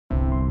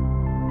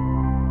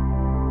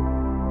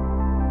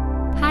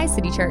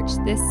City Church.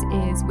 This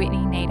is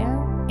Whitney Nato,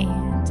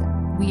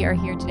 and we are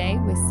here today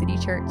with City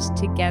Church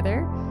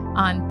together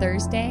on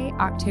Thursday,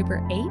 October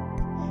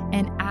 8th,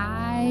 and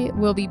I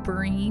will be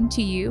bringing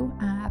to you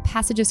a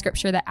passage of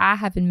scripture that I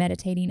have been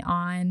meditating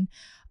on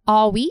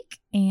all week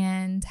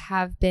and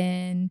have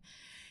been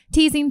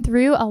teasing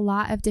through a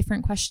lot of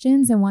different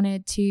questions and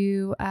wanted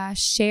to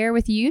share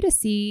with you to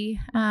see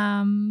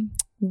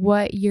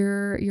what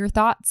your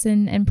thoughts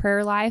and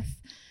prayer life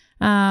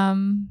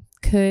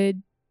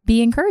could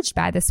be encouraged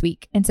by this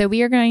week. And so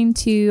we are going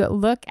to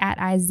look at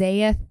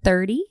Isaiah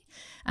 30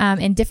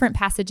 in different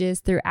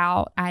passages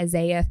throughout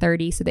Isaiah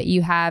 30 so that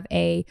you have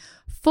a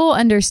full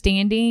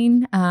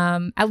understanding,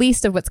 at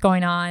least of what's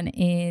going on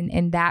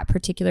in that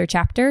particular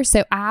chapter.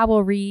 So I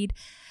will read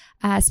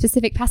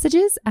specific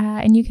passages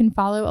and you can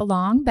follow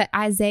along. But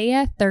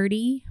Isaiah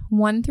 30,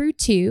 1 through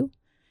 2,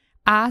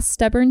 "Ah,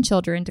 stubborn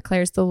children,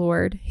 declares the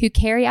Lord, who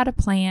carry out a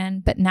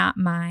plan, but not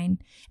mine,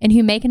 and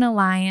who make an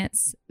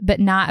alliance,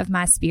 but not of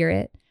my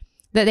spirit,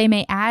 that they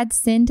may add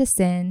sin to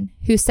sin,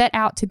 who set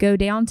out to go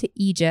down to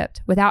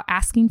Egypt without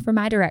asking for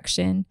my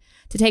direction,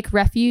 to take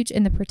refuge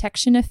in the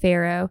protection of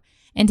Pharaoh,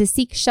 and to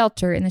seek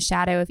shelter in the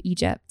shadow of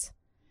Egypt."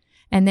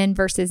 And then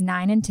verses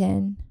 9 and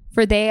 10,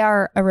 "For they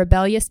are a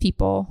rebellious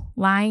people,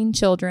 lying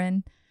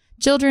children,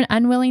 children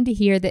unwilling to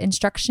hear the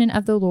instruction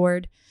of the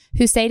Lord,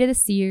 who say to the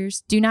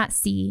seers, 'Do not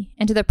see,'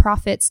 and to the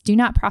prophets, 'Do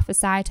not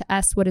prophesy to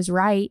us what is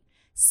right.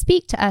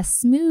 Speak to us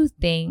smooth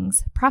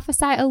things,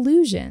 prophesy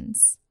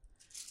illusions.'"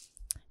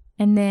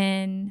 And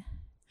then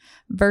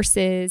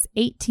verses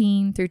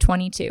 18 through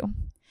 22.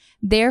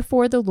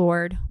 "Therefore the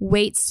Lord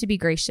waits to be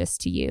gracious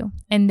to you,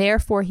 and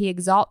therefore he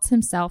exalts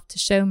himself to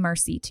show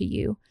mercy to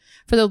you.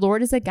 For the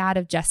Lord is a God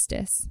of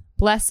justice.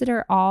 Blessed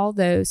are all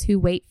those who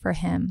wait for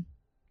him.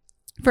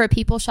 For a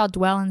people shall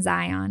dwell in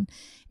Zion,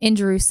 in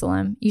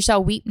Jerusalem. You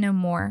shall weep no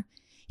more.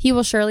 He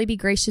will surely be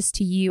gracious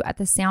to you at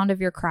the sound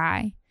of your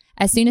cry.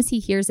 As soon as he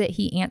hears it,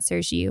 he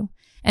answers you.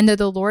 And though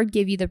the Lord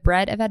give you the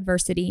bread of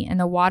adversity and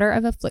the water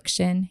of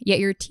affliction, yet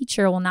your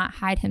teacher will not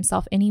hide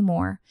himself any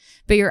more.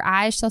 But your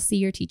eyes shall see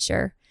your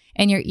teacher,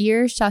 and your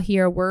ears shall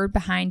hear a word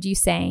behind you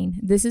saying,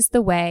 'This is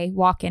the way,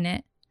 walk in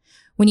it.'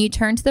 When you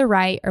turn to the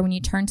right or when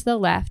you turn to the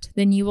left,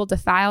 then you will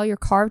defile your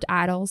carved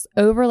idols,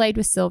 overlaid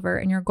with silver,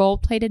 and your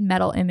gold-plated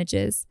metal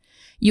images.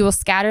 You will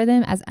scatter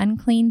them as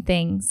unclean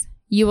things.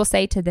 You will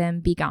say to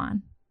them, 'Be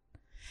gone.'"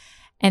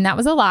 And that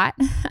was a lot,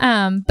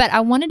 but I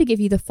wanted to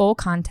give you the full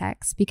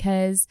context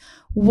because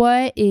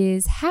what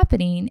is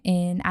happening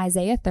in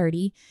Isaiah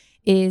 30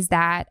 is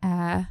that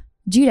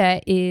Judah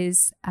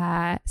is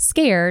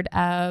scared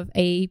of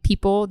a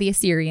people, the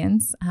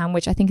Assyrians,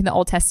 which I think in the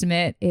Old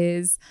Testament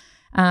is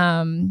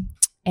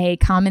a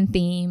common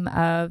theme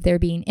of there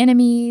being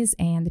enemies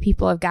and the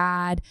people of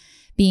God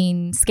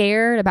being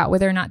scared about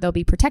whether or not they'll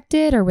be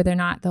protected or whether or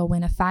not they'll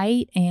win a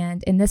fight.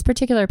 And in this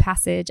particular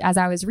passage, as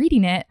I was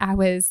reading it, I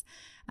was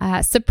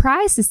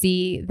surprised to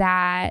see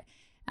that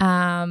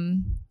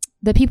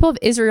the people of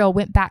Israel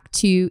went back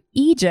to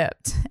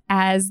Egypt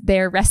as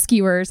their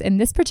rescuers in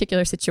this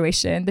particular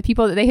situation, the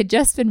people that they had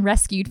just been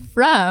rescued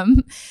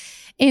from,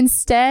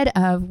 instead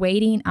of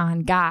waiting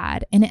on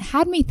God. And it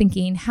had me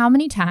thinking how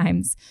many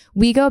times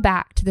we go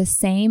back to the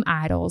same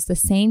idols, the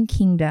same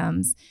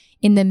kingdoms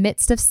in the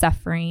midst of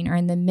suffering or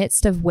in the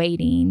midst of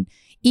waiting,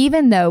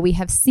 even though we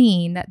have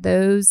seen that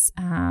those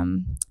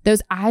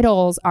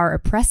idols are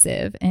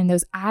oppressive and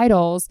those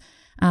idols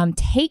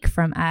take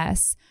from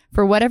us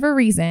for whatever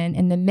reason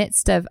in the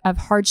midst of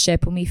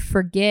hardship, when we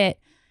forget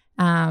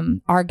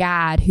our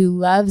God who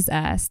loves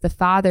us, the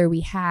Father we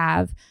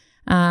have,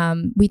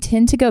 we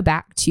tend to go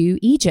back to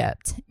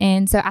Egypt.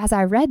 And so as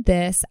I read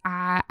this,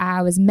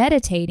 I was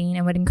meditating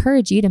and would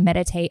encourage you to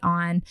meditate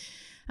on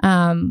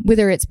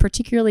whether it's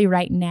particularly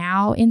right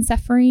now in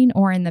suffering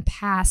or in the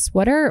past,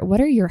 what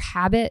are your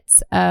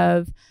habits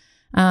of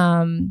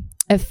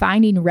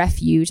finding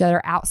refuge that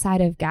are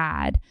outside of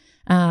God?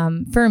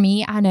 For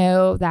me, I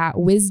know that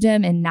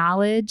wisdom and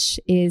knowledge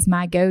is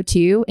my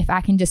go-to. If I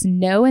can just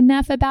know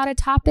enough about a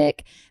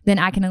topic, then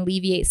I can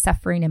alleviate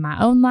suffering in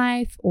my own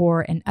life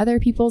or in other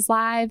people's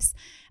lives.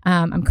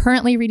 I'm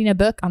currently reading a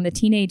book on the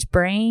teenage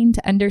brain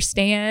to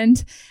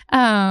understand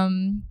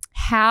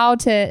how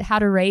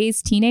to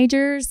raise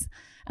teenagers.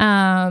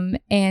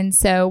 And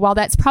so while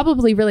that's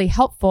probably really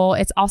helpful,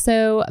 it's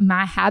also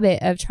my habit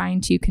of trying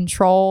to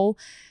control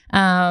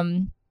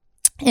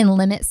and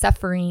limit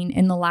suffering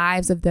in the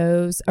lives of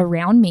those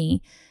around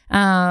me.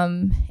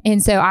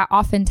 And so I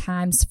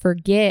oftentimes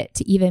forget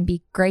to even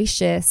be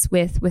gracious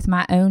with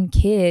my own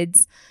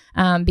kids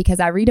because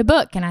I read a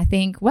book and I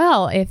think,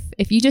 well,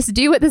 if you just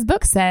do what this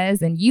book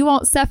says and you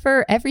won't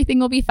suffer, everything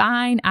will be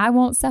fine. I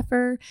won't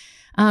suffer.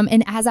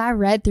 And as I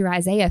read through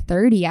Isaiah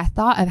 30, I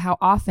thought of how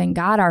often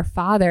God, our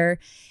Father,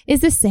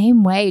 is the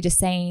same way, just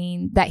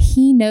saying that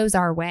he knows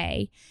our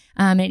way.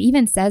 And it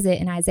even says it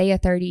in Isaiah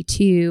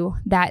 32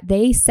 that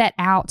they set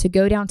out to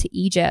go down to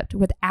Egypt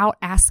without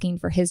asking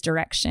for his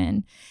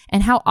direction.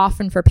 And how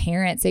often for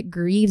parents, it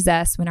grieves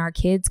us when our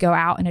kids go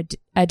out in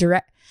a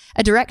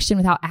direction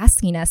without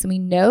asking us. And we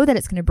know that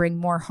it's going to bring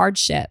more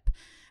hardship.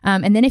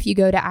 And then if you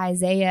go to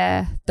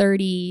Isaiah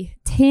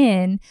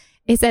 30:10,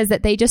 it says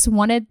that they just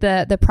wanted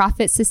the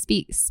prophets to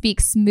speak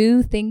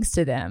smooth things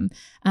to them.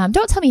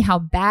 Don't tell me how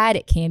bad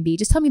it can be.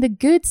 Just tell me the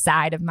good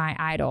side of my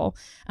idol.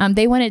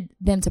 They wanted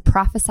them to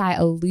prophesy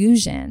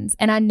illusions.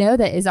 And I know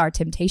that is our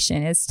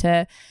temptation, is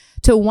to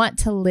want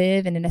to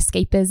live in an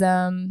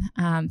escapism,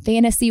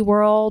 fantasy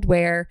world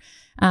where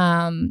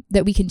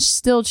that we can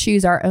still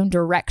choose our own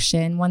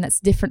direction, one that's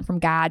different from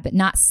God, but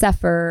not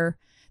suffer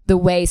the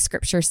way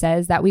Scripture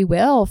says that we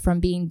will, from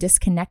being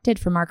disconnected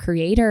from our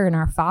Creator and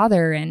our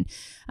Father. And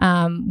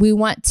we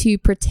want to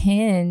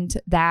pretend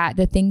that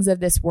the things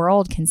of this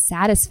world can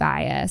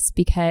satisfy us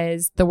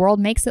because the world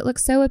makes it look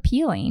so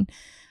appealing.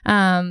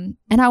 And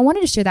I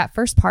wanted to share that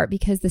first part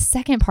because the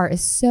second part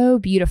is so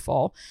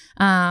beautiful.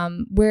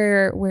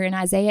 Where in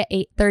Isaiah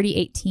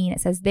 30:18,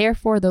 it says,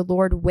 "Therefore the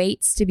Lord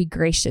waits to be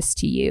gracious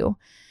to you."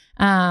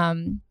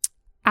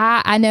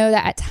 I know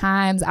that at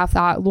times I've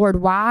thought,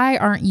 Lord, why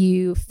aren't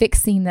you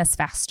fixing this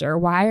faster?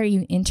 Why are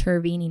you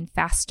intervening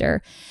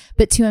faster?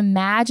 But to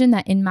imagine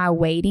that in my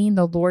waiting,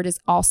 the Lord is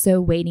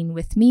also waiting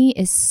with me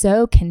is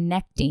so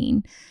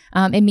connecting.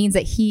 It means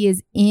that He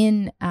is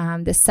in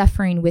the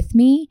suffering with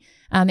me.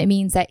 It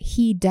means that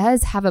He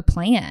does have a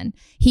plan.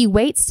 He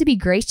waits to be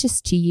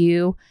gracious to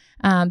you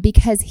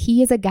because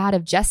He is a God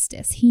of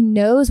justice. He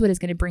knows what is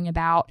going to bring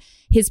about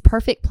His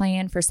perfect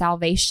plan for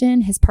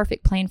salvation, His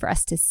perfect plan for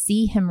us to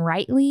see Him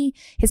rightly,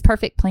 His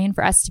perfect plan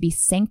for us to be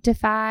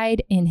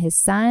sanctified in His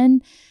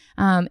Son.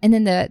 And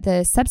then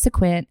the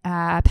subsequent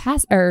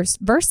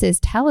verses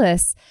tell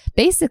us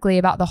basically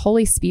about the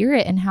Holy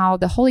Spirit and how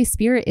the Holy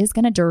Spirit is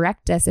going to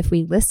direct us if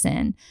we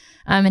listen,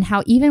 and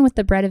how even with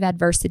the bread of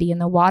adversity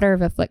and the water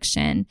of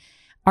affliction,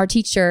 our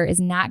teacher is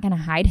not going to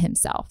hide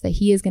Himself, that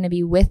He is going to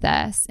be with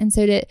us. And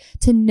so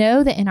to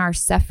know that in our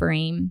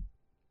suffering,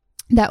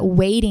 that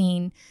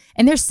waiting,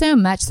 and there's so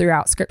much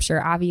throughout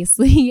Scripture,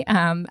 obviously.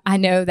 I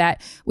know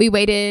that we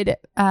waited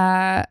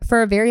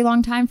for a very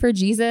long time for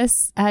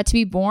Jesus to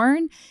be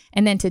born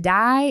and then to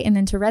die and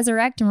then to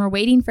resurrect, and we're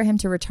waiting for Him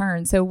to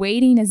return. So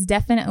waiting is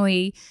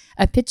definitely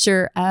a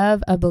picture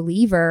of a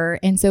believer.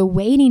 And so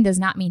waiting does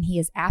not mean He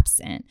is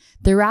absent.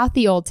 Throughout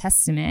the Old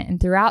Testament and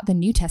throughout the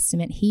New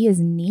Testament, He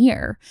is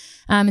near.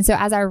 And so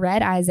as I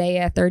read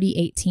Isaiah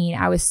 30:18,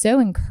 I was so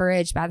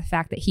encouraged by the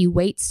fact that He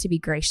waits to be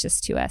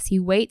gracious to us. He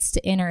waits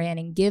to enter in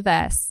and give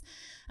us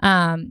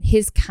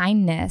His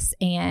kindness.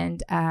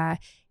 And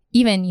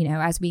even,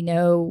 as we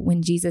know,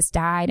 when Jesus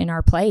died in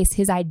our place,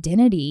 His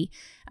identity.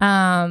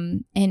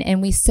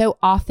 And we so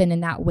often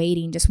in that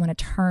waiting just want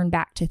to turn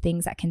back to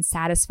things that can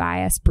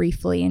satisfy us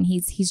briefly. And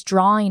He's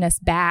drawing us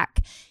back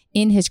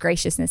in His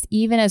graciousness,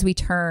 even as we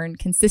turn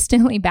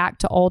consistently back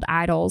to old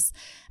idols.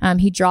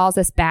 He draws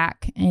us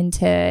back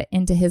into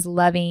His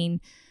loving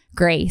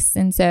grace.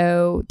 And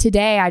so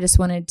today I just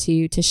wanted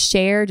to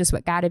share just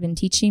what God had been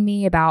teaching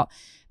me about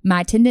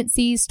my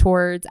tendencies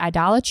towards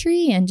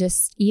idolatry, and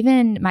just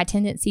even my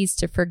tendencies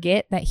to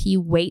forget that He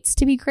waits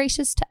to be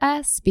gracious to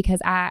us,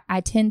 because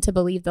I tend to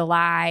believe the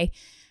lie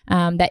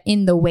that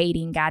in the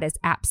waiting, God is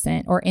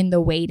absent, or in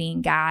the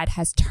waiting, God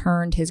has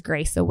turned His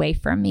grace away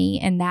from me.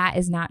 And that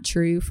is not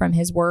true from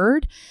His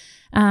word.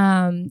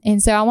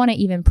 And so I want to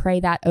even pray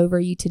that over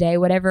you today,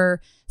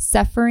 whatever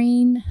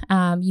suffering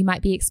you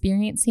might be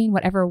experiencing,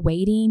 whatever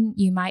waiting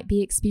you might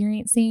be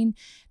experiencing,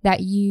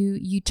 that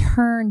you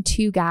turn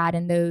to God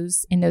in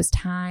those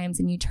times,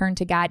 and you turn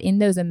to God in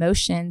those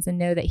emotions and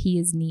know that He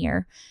is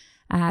near.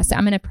 So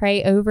I'm going to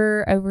pray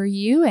over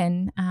you,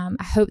 and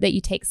I hope that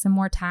you take some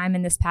more time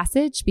in this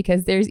passage,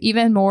 because there's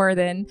even more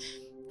than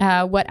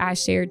what I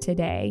shared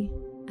today.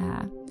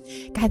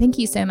 God, thank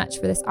you so much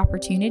for this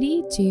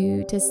opportunity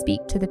to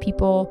speak to the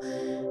people,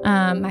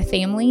 my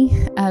family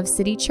of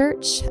City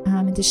Church,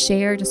 and to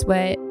share just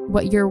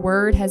what your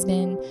word has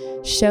been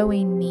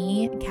showing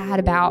me, God,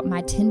 about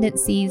my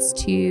tendencies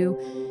to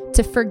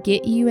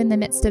forget you in the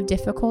midst of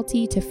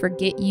difficulty, to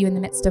forget you in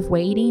the midst of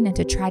waiting, and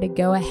to try to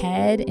go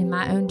ahead in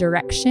my own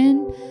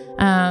direction.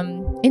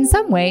 In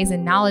some ways,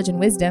 in knowledge and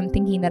wisdom,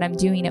 thinking that I'm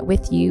doing it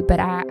with you, but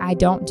I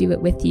don't do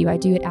it with you. I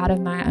do it out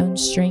of my own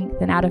strength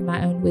and out of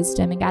my own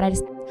wisdom. And God,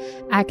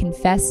 I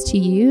confess to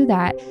you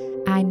that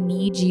I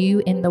need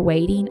you in the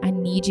waiting. I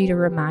need you to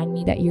remind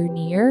me that you're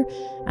near,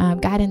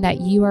 God, and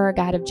that you are a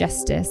God of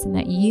justice, and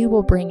that you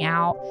will bring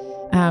out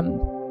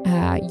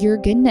your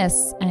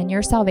goodness and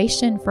your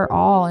salvation for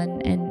all.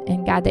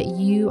 And God, that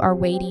you are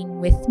waiting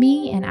with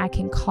me, and I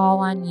can call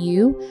on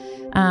you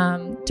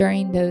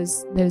during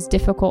those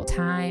difficult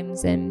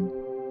times, and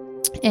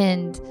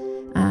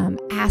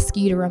ask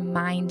you to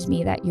remind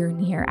me that you're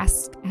near.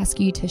 Ask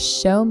you to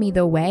show me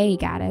the way,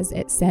 God, as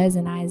it says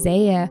in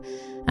Isaiah.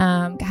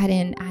 God,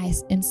 and I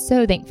am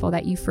so thankful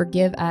that you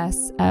forgive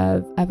us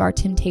of our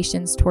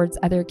temptations towards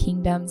other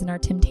kingdoms and our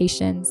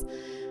temptations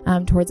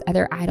towards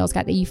other idols.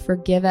 God, that you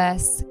forgive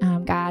us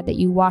God, that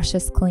you wash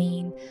us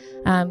clean,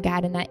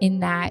 God, and that in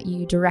that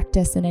you direct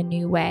us in a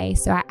new way.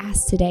 So I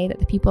ask today that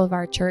the people of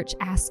our church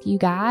ask you,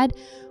 God,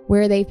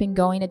 where they've been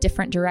going a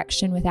different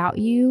direction without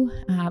you,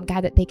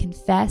 God, that they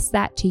confess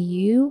that to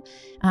you,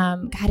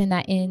 God, and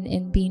that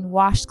in being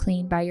washed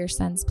clean by your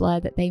Son's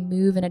blood, that they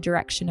move in a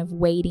direction of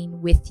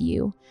waiting with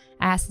you.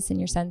 I ask this in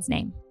your Son's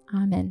name.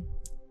 Amen.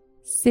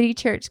 City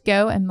Church,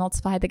 go and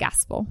multiply the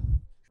gospel.